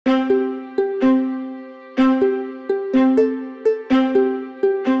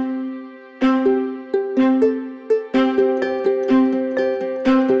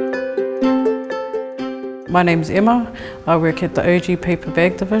My name's Emma. I work at the Oji Paper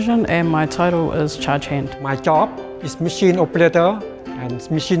Bag Division and my title is Charge Hand. My job is machine operator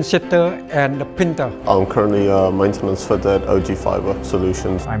and machine setter and printer. I'm currently a maintenance fitter at Oji Fibre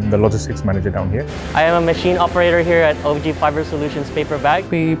Solutions. I'm the logistics manager down here. I am a machine operator here at Oji Fibre Solutions Paper Bag.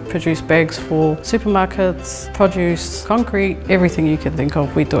 We produce bags for supermarkets, produce, concrete, everything you can think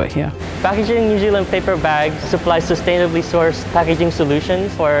of, we do it here. Packaging New Zealand Paper Bags supplies sustainably sourced packaging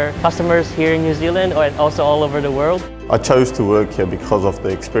solutions for customers here in New Zealand and also all over the world. I chose to work here because of the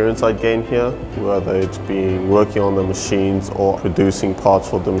experience I gained here, whether it's been working on the machines or producing parts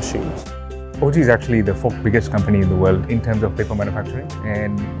for the machines. Oji is actually the fourth biggest company in the world in terms of paper manufacturing,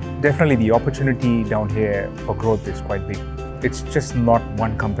 and definitely the opportunity down here for growth is quite big. It's just not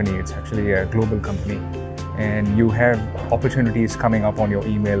one company, it's actually a global company, and you have opportunities coming up on your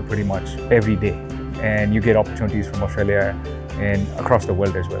email pretty much every day, and you get opportunities from Australia and across the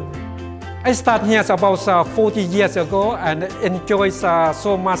world as well. I started here about 40 years ago and enjoy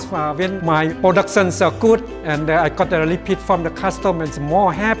so much when my productions are good and I got a repeat from the customers,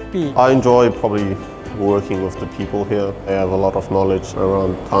 more happy. I enjoy probably working with the people here. They have a lot of knowledge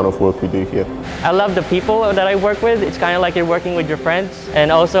around the kind of work we do here. I love the people that I work with. It's kind of like you're working with your friends,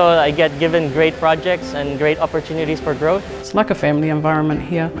 and also I get given great projects and great opportunities for growth. It's like a family environment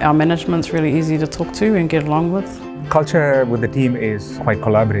here. Our management's really easy to talk to and get along with. Culture with the team is quite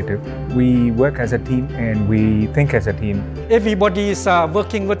collaborative. We work as a team and we think as a team. Everybody is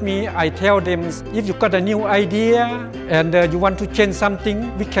working with me. I tell them, if you got a new idea and you want to change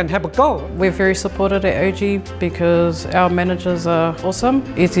something, we can have a go. We're very supported at Oji because our managers are awesome,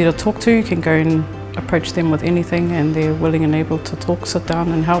 easy to talk to. You can go and approach them with anything and they're willing and able to talk, sit down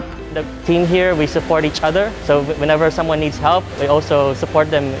and help. The team here, we support each other, so whenever someone needs help, we also support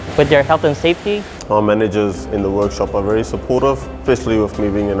them with their health and safety. Our managers in the workshop are very supportive, especially with me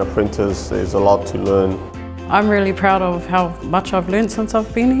being an apprentice. There's a lot to learn. I'm really proud of how much I've learned since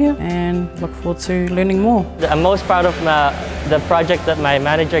I've been here and look forward to learning more. I'm most proud of the project that my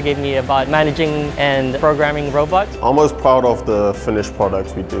manager gave me about managing and programming robots. I'm most proud of the finished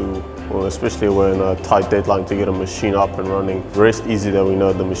products we do. Well, especially we're in a tight deadline to get a machine up and running. Rest easy that we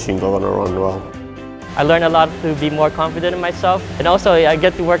know the machines are going to run well. I learned a lot to be more confident in myself, and also I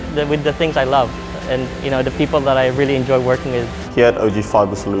get to work with the things I love and the people that I really enjoy working with. Here at Oji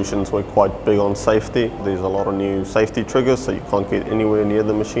Fibre Solutions, we're quite big on safety. There's a lot of new safety triggers, so you can't get anywhere near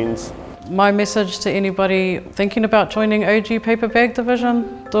the machines. My message to anybody thinking about joining Oji Paper Bag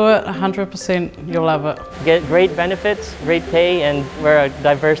Division, do it 100%, you'll love it. Get great benefits, great pay, and we're a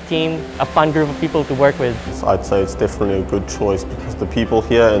diverse team, a fun group of people to work with. So I'd say it's definitely a good choice because the people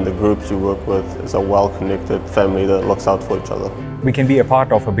here and the groups you work with is a well-connected family that looks out for each other. We can be a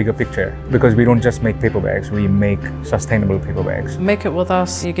part of a bigger picture because we don't just make paper bags, we make sustainable paper bags. Make it with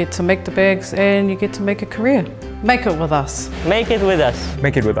us, you get to make the bags and you get to make a career. Make it with us. Make it with us.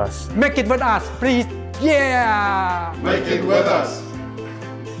 Make it with us. Make it with us, please. Yeah! Make it with us.